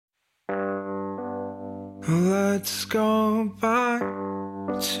Let's go back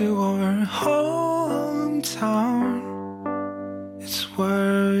to our hometown. It's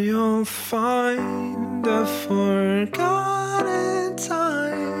where you'll find a forgotten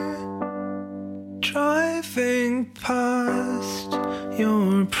time. Driving past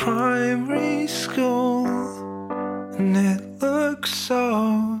your primary school, and it looks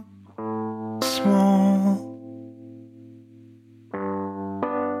so small.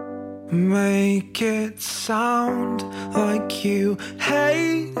 Make it sound like you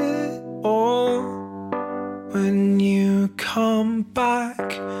hate it all. When you come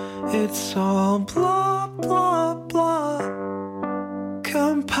back, it's all blah, blah, blah.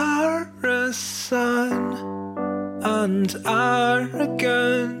 Comparison and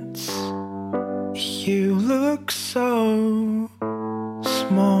arrogance. You look so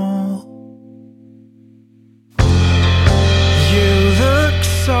small. You look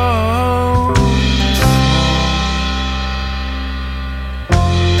so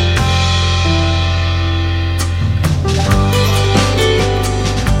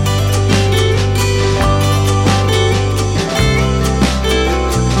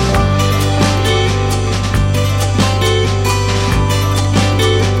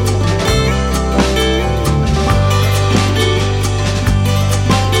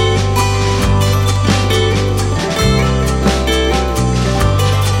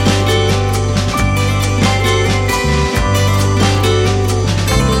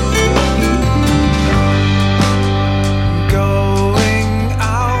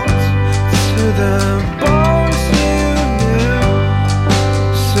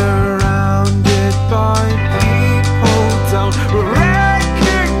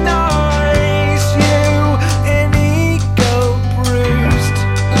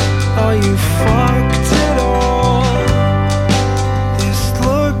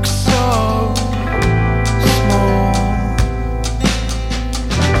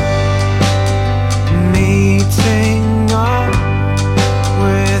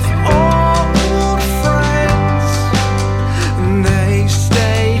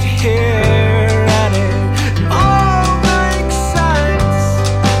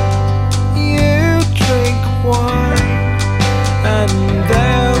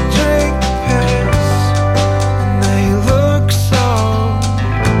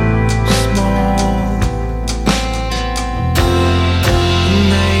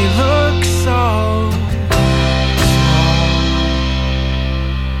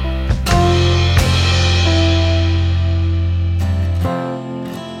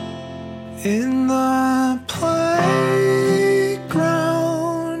in the playground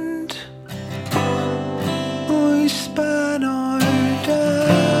we spent our days.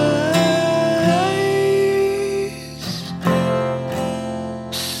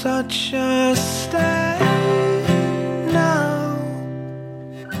 Such a state now,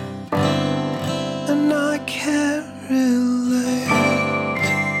 and I can't relate.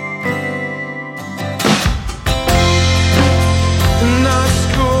 And our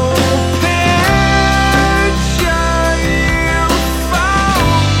school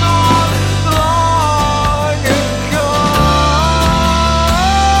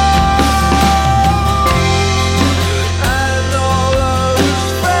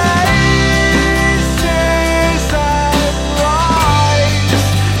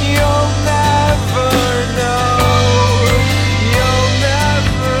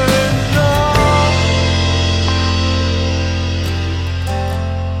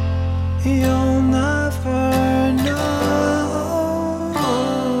you'll never know.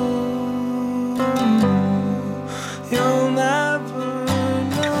 You'll never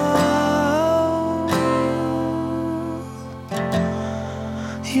know.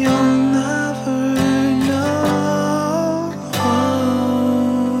 You'll